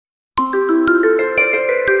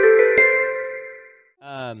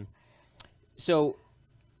So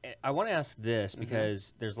I want to ask this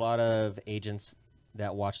because there's a lot of agents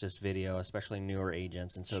that watch this video, especially newer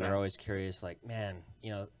agents, and so they're always curious, like, man,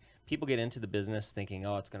 people get into the business thinking,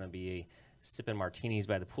 oh, it's going to be sipping martinis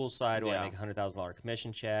by the poolside while I make a $100,000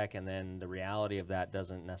 commission check, and then the reality of that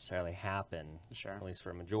doesn't necessarily happen, at least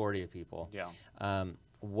for a majority of people.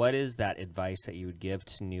 What is that advice that you would give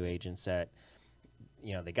to new agents that,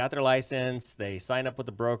 they got their license, they sign up with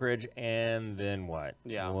the brokerage, and then what?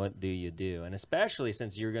 What do you do? And especially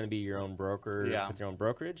since you're going to be your own broker with your own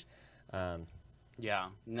brokerage.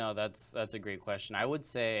 No, that's a great question. I would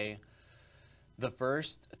say the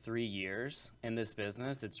first 3 years in this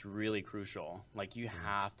business, it's really crucial. Like, you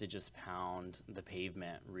have to just pound the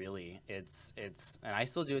pavement, really. It's and I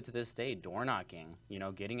still do it to this day, door knocking,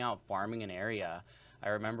 getting out, farming an area. I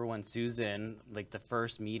remember when Susan, like the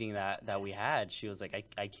first meeting that we had, she was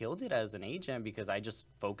like, I killed it as an agent because I just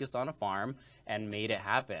focused on a farm and made it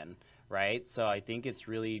happen, right? So I think it's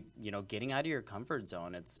really, getting out of your comfort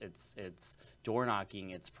zone. It's door knocking,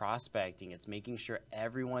 it's prospecting, it's making sure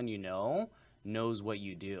everyone knows what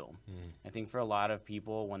you do. I think for a lot of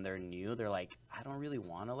people, when they're new, they're like, I don't really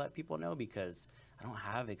want to let people know because I don't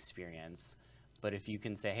have experience. But if you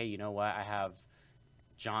can say, hey, you know what, I have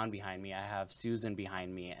John behind me, I have Susan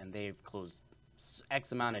behind me, and they've closed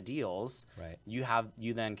X amount of deals,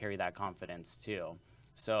 you then carry that confidence too.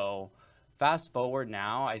 So fast forward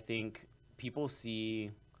now, I think people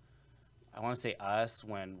see, I want to say us,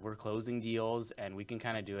 when we're closing deals, and we can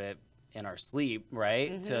kind of do it in our sleep,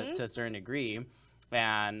 right? To a certain degree.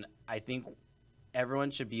 And I think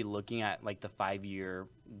everyone should be looking at like the 5-year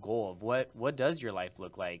goal of what does your life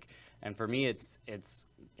look like? And for me, it's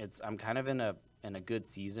I'm kind of in a good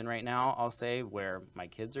season right now, I'll say, where my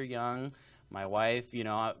kids are young. My wife,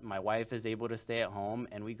 my wife is able to stay at home,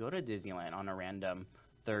 and we go to Disneyland on a random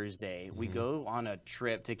Thursday. We go on a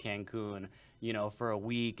trip to Cancun, for a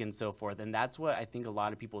week and so forth. And that's what I think a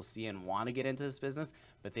lot of people see and want to get into this business,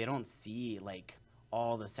 but they don't see like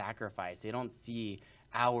all the sacrifice. They don't see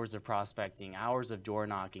hours of prospecting, hours of door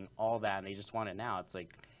knocking, all that, and they just want it now. It's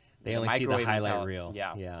like they only see the highlight reel.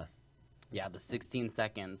 Yeah, the 16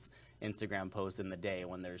 seconds Instagram post in the day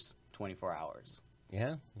when there's 24 hours.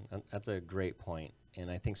 Yeah, that's a great point. And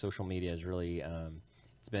I think social media is really,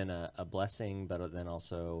 it's been a blessing, but then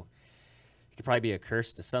also it could probably be a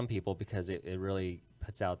curse to some people because it really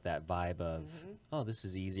puts out that vibe of, oh, this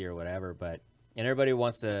is easy or whatever. And everybody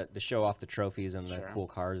wants to show off the trophies and the cool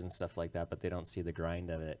cars and stuff like that, but they don't see the grind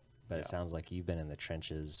of it. But it sounds like you've been in the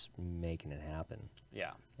trenches making it happen.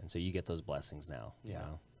 Yeah. And so you get those blessings now, you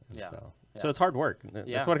know? So it's hard work.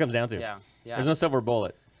 That's what it comes down to. There's no silver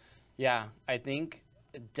bullet. Yeah, I think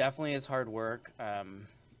it definitely is hard work.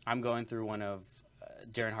 I'm going through one of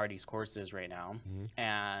Darren Hardy's courses right now,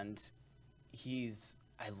 and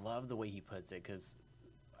I love the way he puts it, because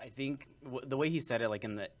I think the way he said it, like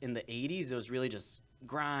in the 80s, it was really just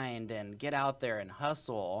grind and get out there and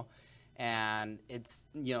hustle, and it's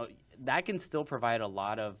that can still provide a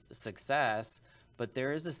lot of success. But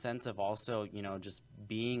there is a sense of also, just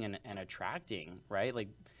being and attracting, right? Like,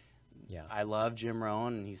 I love Jim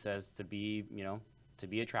Rohn, and he says to be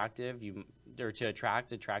attractive, to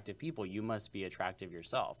attract attractive people, you must be attractive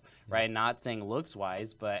yourself, right? Not saying looks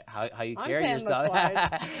wise, but how you carry yourself,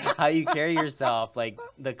 how you carry yourself, like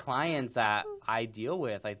the clients that I deal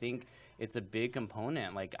with, I think it's a big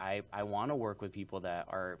component. Like I want to work with people that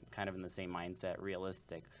are kind of in the same mindset,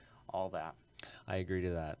 realistic, all that. I agree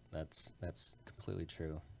to that. That's completely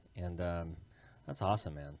true. And that's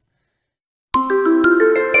awesome, man.